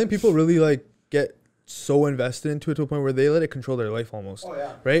 I think people really like get so invested into it to a point where they let it control their life almost. Oh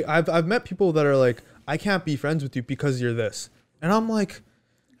yeah. Right? I've met people that are like, "I can't be friends with you because you're this," and I'm like,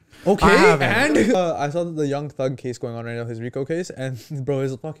 okay. haven't. And I saw the Young Thug case going on right now, his RICO case, and bro,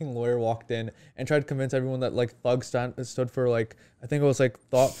 his fucking lawyer walked in and tried to convince everyone that like Thug stood for like, I think it was like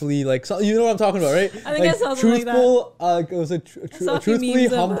thoughtfully, like you know what I'm talking about, right? I think I saw something like that. truthful. It was a saw a few truthfully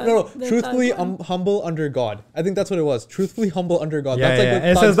memes of humble. that. No, The truthfully Thug one. humble under God. I think that's what it was. Truthfully humble under God. Yeah, That's yeah. like what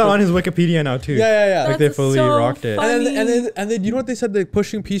It Thug says that stood- on his Wikipedia now too. Yeah. Like they That's fully so rocked it. funny. And then you know what they said? Like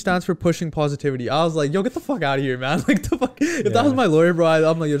pushing P stands for pushing positivity. I was like, yo, get the fuck out of here, man. Like the fuck. If that Yeah. was my lawyer, bro,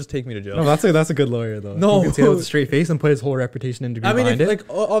 I'm like, yo, just take me to jail. No, that's a good lawyer though. No. He can say that with a straight face and put his whole reputation and degree I mean, behind if, it. like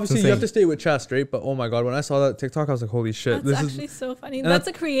obviously It's you have insane. to stay with chest, right? But oh my god, when I saw that TikTok, I was like, holy shit, That's this actually is so funny. and That's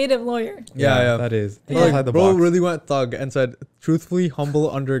a creative lawyer. yeah. that is. Think Yeah. outside the bro box. really went thug and said, truthfully humble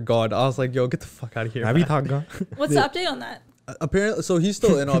under God. I was like, yo, get the fuck out of here. Nabi man. Thagga. What's the update on that? Apparently, so he's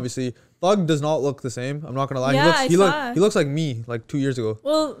still in. Obviously, Thug does not look the same. I'm not gonna lie. Yeah, I saw. He looks like me like 2 years ago.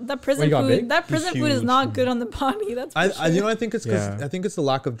 Well, the prison When he got food. big? That prison food is huge. not good on the body. That's for sure. You know, I think it's because Yeah. I think it's the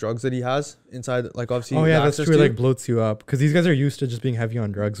lack of drugs that he has inside. Like obviously, Oh yeah, the that's access true. It, to. like bloats you up because these guys are used to just being heavy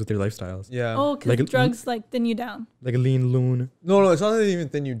on drugs with their lifestyles. Yeah. Oh, because Like- drugs like thin you down. Like a lean loon. No, it's not that they even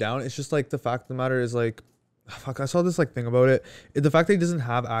thin you down. It's just like the fact of the matter is like, fuck. I saw this like thing about it. The fact that he doesn't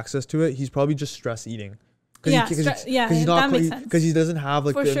have access to it, he's probably just stress eating. Yeah, because yeah, that makes sense. Because he doesn't have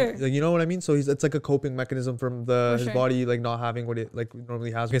like For the, sure. like, you know what I mean. So it's like a coping mechanism from For his sure. body like not having what it like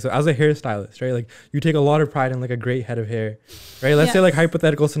normally has. Okay, so as a hairstylist, right? Like you take a lot of pride in like a great head of hair, right? Let's say like Yes.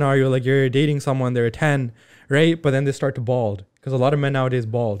 hypothetical scenario, like you're dating someone, they're a 10, right? But then they start to bald. Because a lot of men nowadays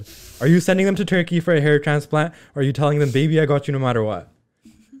bald. Are you sending them to Turkey for a hair transplant? Or are you telling them, baby, I got you no matter what?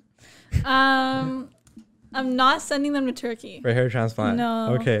 I'm not sending them to Turkey. For a hair transplant?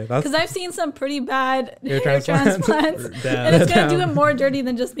 No. Okay. That's because I've seen some pretty bad Hair hair transplants. transplants. Damn. And it's going to do him more dirty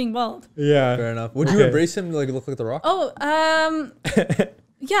than just being bald. yeah. Fair enough. Would you Okay. embrace him to like look like The Rock? Oh,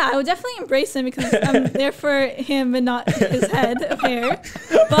 yeah, I would definitely embrace him because I'm there for him and not his head of hair.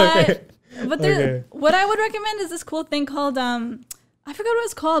 But Okay. what I would recommend is this cool thing called I forgot what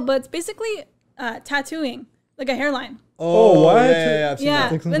it's called, but it's basically tattooing, like a hairline. Oh, what? Yeah, I've seen Yeah,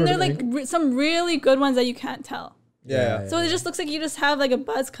 that. Like some and sort they're of like some really good ones that you can't tell. Yeah. So it just looks like you just have like a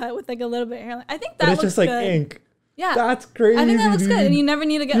buzz cut with like a little bit of hairline. I think that But it's looks just like good. ink. Yeah, That's crazy. I think that looks dude. good, and you never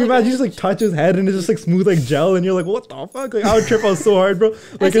need to get. Can you like, imagine you just like touch his head and it's just like smooth like gel and you're like, what the fuck? Like I would trip out so hard, bro.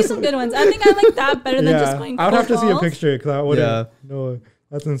 I Like see some good ones. I think I like that better than just going. I would have to full see a balls. picture because I wouldn't. Yeah. No,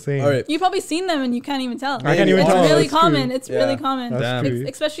 that's insane. All right. You've probably seen them and you can't even tell. I can't even It's tell. really That's common. true. It's Yeah. really common. That's Damn. true.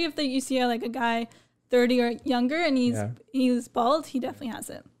 Especially if you see like a guy 30 or younger and Yeah. he's bald, he definitely has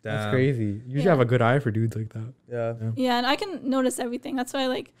it. That's Damn. crazy. You usually Yeah. have a good eye for dudes like that. Yeah. Yeah, and I can notice everything. That's why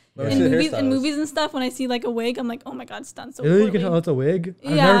like Let me in see the movies hairstyles. and stuff, when I see like a wig, I'm like, oh my god, it's done so Really, you poorly. can tell it's a wig.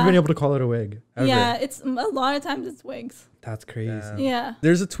 I've Yeah. never been able to call it a wig. Ever. Yeah, it's a lot of times it's wigs. That's crazy. Damn. Yeah.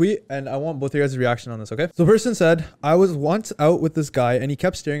 There's a tweet, and I want both of your guys' reaction on this, okay? So, the person said, I was once out with this guy, and he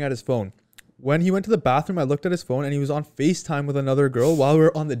kept staring at his phone. When he went to the bathroom, I looked at his phone, and he was on FaceTime with another girl while we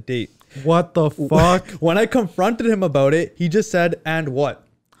were on the date. What the fuck? When I confronted him about it, he just said, and what?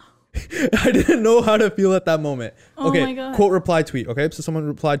 I didn't know how to feel at that moment. Oh Okay, my God. quote reply tweet. Okay, so someone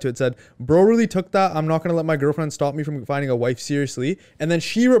replied to it, said, bro really took that. I'm not going to let my girlfriend stop me from finding a wife, seriously. And then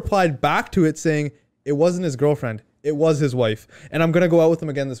she replied back to it saying, it wasn't his girlfriend. It was his wife. And I'm going to go out with him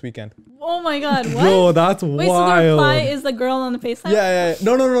again this weekend. Oh my god, what? Bro, that's Wait, wild. so the reply is the girl on the FaceTime? Yeah.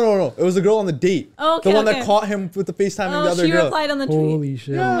 No. It was the girl on the date. Oh, okay, the one okay. that caught him with the FaceTime and the Oh, other she girl. replied on the tweet. Holy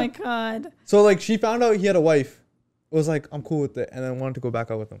shit. Oh my god. So like she found out he had a wife. It was like, I'm cool with it. And then wanted to go back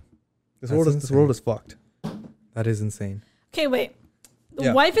out with him. This That's world is fucked. That is insane. Okay, wait. The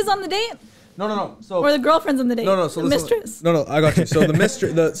Yeah. wife is on the date, No. So or the girlfriend's on the date? No. So the listen- mistress. No, I got you. So the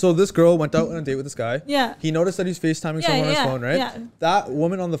mistress. So this girl went out on a date with this guy. Yeah. He noticed that he's FaceTiming Yeah, someone on his yeah, phone, right? yeah. That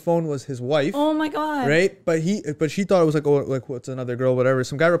woman on the phone was his wife. Oh my god. Right, but she thought it was like, oh, like what's another girl, whatever.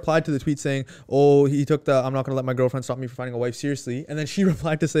 Some guy replied to the tweet saying, oh, he took the I'm not gonna let my girlfriend stop me from finding a wife, seriously. And then she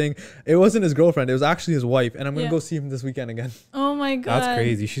replied to saying it wasn't his girlfriend, it was actually his wife, and I'm gonna Yeah. go see him this weekend again. Oh my god. That's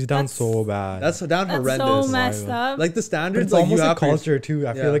crazy. She's down That's- so bad. That's down That's horrendous. so messed up. Like the but standards, it's like almost you a have to- culture too.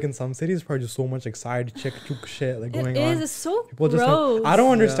 I Yeah. feel like in some cities, probably just so much like side chick chook shit like It going is. on. It's so People just gross. like, I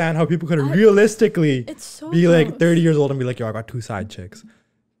don't understand how people could I- realistically It's so be like gross. 30 years old and be like, yo, I got 2 side chicks.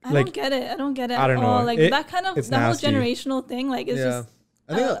 I like- don't get it. I don't get it. I don't at know. all. Like It- that kind of it's that nasty. whole generational thing. Like it's Yeah. just.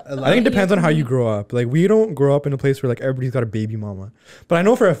 I think I think it depends on how you grow. grow up. Like we don't grow up in a place where like everybody's got a baby mama. But I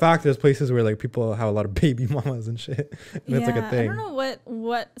know for a fact there's places where like people have a lot of baby mamas and shit. And it's like a I thing. don't know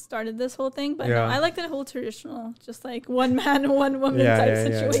what started this whole thing, but Yeah. no, I like the whole traditional, just like one man, one woman type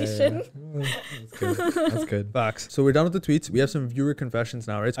situation. Yeah. That's good. That's good. Facts. So we're done with the tweets. We have some viewer confessions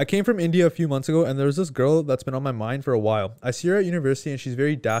now, right? I came from India a few months ago, and there's this girl that's been on my mind for a while. I see her at university, and she's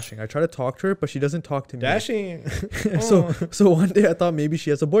very dashing. I try to talk to her, but she doesn't talk to me. Dashing. So one day I thought maybe she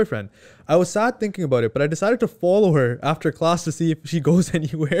has a boyfriend. I was sad thinking about it, but I decided to follow her after class to see if she goes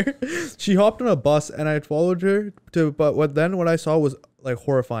anywhere. She hopped on a bus, and I followed her but what I saw was like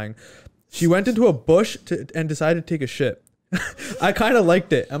horrifying. She went into a bush and decided to take a shit. I kind of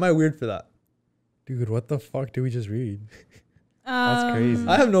liked it. Am I weird for that? Dude, what the fuck did we just read? That's crazy.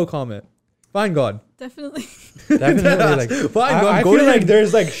 I have no comment. Fine God. Definitely. Definitely like Fine God. I Go feel to like your-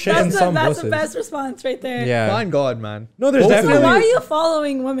 there's like shit in That's some the buses. best response right there. Yeah. Fine God, man. No, there's Both of So definitely why are you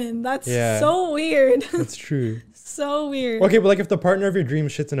following women? That's Yeah. so weird. That's true. So weird. Okay, but like if the partner of your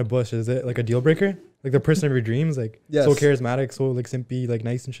dreams shits in a bush, is it like a deal breaker? Like the person of your dreams, like Yes. so charismatic, so like simpy, like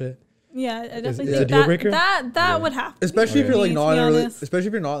nice and shit. Yeah, I definitely it's a think deal breaker? that Yeah. would happen. Especially if Okay. you're like To not be in a honest. especially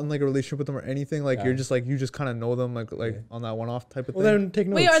if you're not in like a relationship with them or anything, like Yeah. you're just like you just kind of know them like Yeah. on that one-off type of Well, thing. then take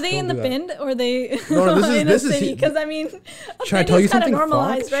notes. Wait, are they Don't in the do that. bin or are they No, this is- in this a is city? he- Because I mean, Should I tell you something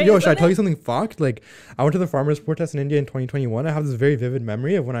normalized, fucked? right? Yo, should I Isn't tell you it? something fucked? Like, I went to the farmers protest in India in 2021. I have this very vivid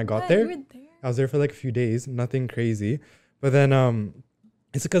memory of when I got What? there. You were there? I was there for like a few days, nothing crazy. But then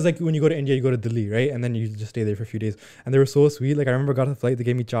it's because like when you go to India, you go to Delhi, right? And then you just stay there for a few days. And they were so sweet. Like I remember I got to the flight, they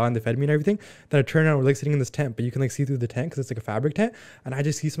gave me cha and they fed me and everything. Then I turned around, we're like sitting in this tent, but you can like see through the tent because it's like a fabric tent. And I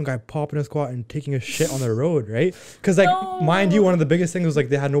just see some guy popping a squat and taking a shit on the road, right? Because like, mind you, one of the biggest things was like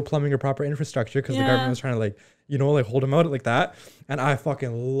they had no plumbing or proper infrastructure because the Yeah. government was trying to like, you know, like hold him out like that. And I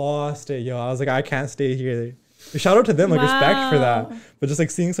fucking lost it, yo. I was like, I can't stay here. Shout out to them, like respect for Wow. that. But just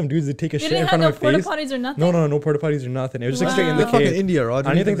like seeing some dudes that take a They shit in didn't have front no of my porta face. potties or nothing. No porta potties or nothing. It was just like straight in the Wow. Fucking cave. India, Rod.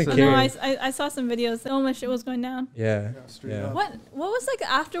 I don't think they I care. know. I saw some videos. Oh, my shit was going down. Yeah. straight Yeah. up. What was like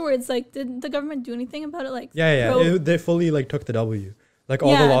afterwards? Like, did the government do anything about it? Like, Yeah. pro- They fully like took the W. Like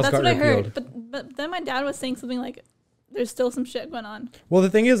all yeah, the laws that's got what repealed. I heard. But then my dad was saying something like, "There's still some shit going on." Well, the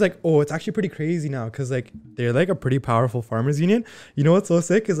thing is, like, it's actually pretty crazy now because, like, they're like a pretty powerful farmers union. You know what's so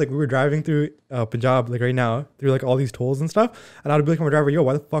sick is like we were driving through Punjab, like right now, through like all these tolls and stuff, and I'd be like, "My driver, yo,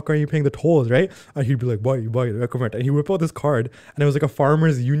 why the fuck aren't you paying the tolls, right?" And he'd be like, "Why, and he whip out this card, and it was like a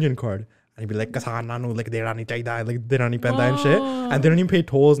farmers union card. And he'd be like, "Kasana, like they don't need like they don't need penda and shit," and they don't even pay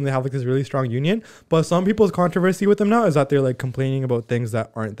tolls, and they have like this really strong union. But some people's controversy with them now is that they're like complaining about things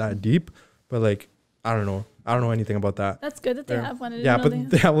that aren't that deep, but like I don't know anything about that. That's good that they Yeah. have one. I didn't Yeah, know but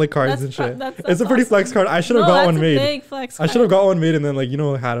they have like cards That's and pro- shit. that's It's a pretty awesome. flex card. I should have No, got that's one a made. big flex I should have card. got one made and then like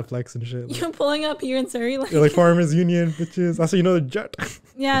had a flex and shit. Like, You pulling up here in Surrey, like, they're like farmers union bitches. That's how you know the jet.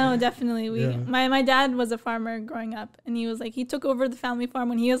 yeah, no, definitely. Yeah. My dad was a farmer growing up, and he was like, he took over the family farm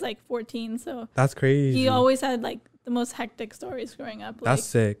when he was like 14. So That's crazy. he always had like the most hectic stories growing up. Like, That's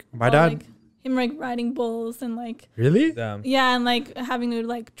sick. My all, dad like, him like riding bulls and like really. Damn. yeah, and like having to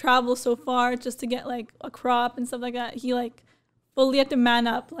like travel so far just to get like a crop and stuff like that. He like fully had to man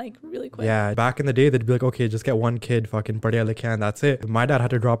up like really quick. Yeah, back in the day, they'd be like, okay, just get one kid, fucking padhya likha, and that's it. My dad had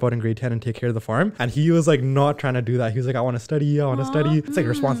to drop out in grade 10 and take care of the farm, and he was like not trying to do that. He was like, I want to study. It's like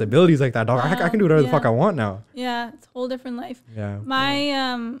responsibilities like that, dog. I can do whatever the fuck I want now. Yeah, it's a whole different life. Yeah.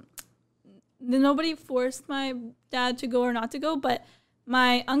 My nobody forced my dad to go or not to go, but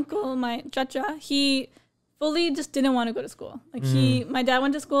my uncle, my chacha, he fully just didn't want to go to school. Like my dad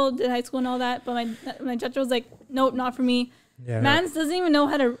went to school, did high school and all that, but my chacha was like, nope, not for me. Yeah. Mans doesn't even know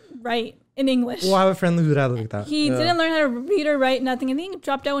how to write in English. Well, I have a friend who's dad like that. He didn't learn how to read or write, nothing. I think he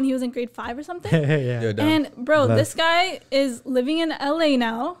dropped out when he was in grade 5 or something. yeah. Yeah, damn. And bro, Bless. this guy is living in LA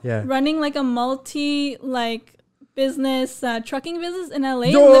now, Yeah. running like a multi like business trucking business in LA.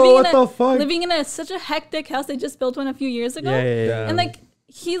 Yo, living what in the fuck? Living in such a hectic house. They just built one a few years ago. Yeah. And like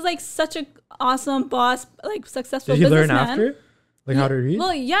he's like such a awesome boss, like successful Did he learn businessman. after? Like how to read?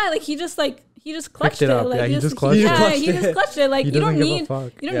 Well, yeah, like he just clutched it up. Like, Yeah, he just clutched it. he just clutched it. Like He you don't doesn't give a need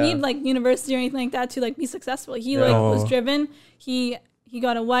fuck. you don't need like university or anything like that to like be successful. He like was No. driven. He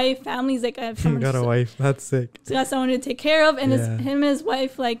got a wife, families like I have someone Got a wife. That's sick. so got someone to take care of, and Yeah. him and his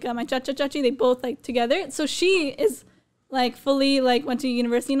wife, like my chachi, they both like together. So she is like fully like went to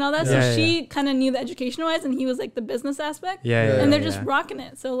university and all that. Yeah, So she kind of knew the education wise, and he was like the business aspect. Yeah. And they're just rocking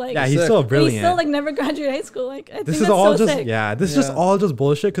it. So like Yeah, he's Sick. still and brilliant. he's still like never graduated high school. Like I think This that's is all so just sick. this is just Yeah. all just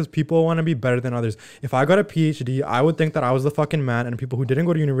bullshit because people want to be better than others. If I got a PhD, I would think that I was the fucking man, and people who didn't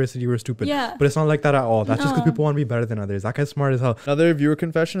go to university were stupid. Yeah. But it's not like that at all. That's just because No. people want to be better than others. That guy's smart as hell. Another viewer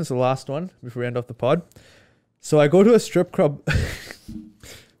confession is the last one before we end off the pod. So I go to a strip club.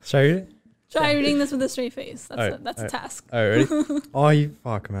 Sorry. Try reading this with a straight face. That's Alright, a task. All right, ready? Oh, you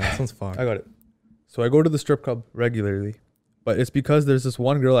fuck, man. That sounds fuck. I got it. So I go to the strip club regularly, but it's because there's this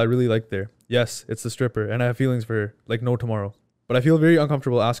one girl I really like there. Yes, it's the stripper, and I have feelings for her, like no tomorrow. But I feel very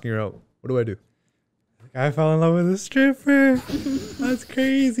uncomfortable asking her out. What do I do? I fell in love with a stripper. That's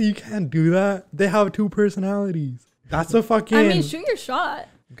crazy. You can't do that. They have two personalities. That's a fucking. I mean, shoot your shot.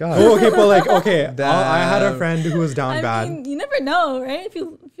 God. Oh, okay, but like, okay. I had a Damn. friend who was down I bad. mean, you never know, right? If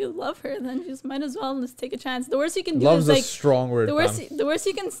you love her, then you just might as well just take a chance. The worst you can do Love's is a like strong word. the worst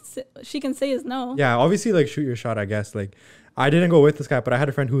fam. she can say is no. Yeah, obviously, like, shoot your shot, I guess. Like, I didn't go with this guy, but I had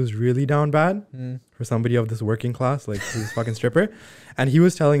a friend who was really down bad for somebody of this working class, like, who's fucking stripper. And he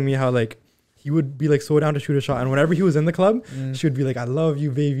was telling me how, like, he would be, like, so down to shoot a shot. And whenever he was in the club, she would be like, I love you,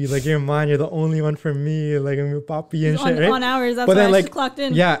 baby. Like, you're mine. You're the only one for me. Like, I'm your papi and shit, right? On hours, that's But why then, I like, just clocked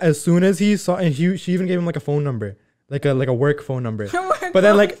in. Yeah, as soon as he saw, and she even gave him, like, a phone number. Like a work phone number. But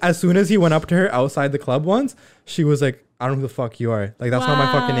then, like, as soon as he went up to her outside the club once, she was like, I don't know who the fuck you are. Like, that's not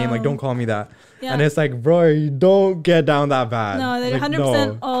my fucking name. Like, don't call me that. Yeah. And it's like, bro, you don't get down that bad. No, they're Like, 100%.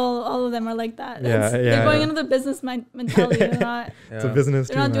 no. All of them are like that. Yeah, They're yeah, going yeah. into the business mentality. They're not. It's a business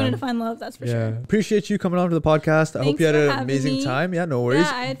They're too, not doing it man. to find love. That's for Yeah. sure. Appreciate you coming on to the podcast. I hope Thanks you had for an having amazing me. time. Yeah, no worries.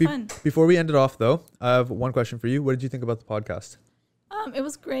 Yeah, I had fun. Before we end it off, though, I have one question for you. What did you think about the podcast? It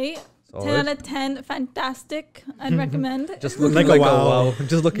was great. Solid. 10 out of 10, fantastic. I'd recommend. Just looking Like like, a a wow. wow.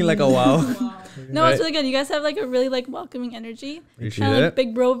 Just looking like a wow. No, it's really good. You guys have like a really like welcoming energy. Appreciate Kind of like it.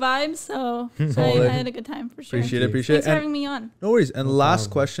 big bro vibes. So I Solid. had a good time for sure. Appreciate it. Thank you. Appreciate Thanks it. for And having me on. no worries. And No last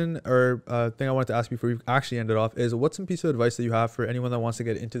problem. question or thing I wanted to ask before we actually end it off is what's some piece of advice that you have for anyone that wants to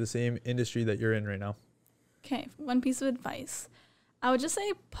get into the same industry that you're in right now? Okay, one piece of advice. I would just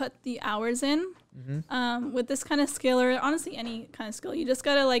say put the hours in. With this kind of skill or honestly any kind of skill, you just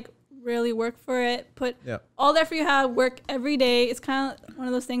gotta like really work for it. Put Yeah. all the effort you have, work every day. It's kind of one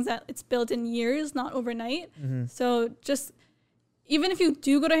of those things that it's built in years, not overnight. So just, even if you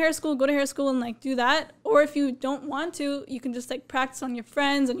do go to hair school and like do that. Or if you don't want to, you can just like practice on your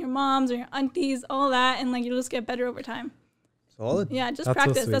friends and your moms or your aunties, all that. And like, you'll just get better over time. Solid. Yeah, just That's so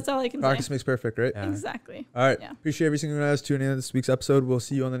practice. sweet. That's all I can Practice say. makes perfect, right? Yeah. Exactly. All right. Yeah. Appreciate every single one of us tuning in to this week's episode. We'll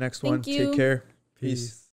see you on the next one. Thank you. Take care. Peace. Peace.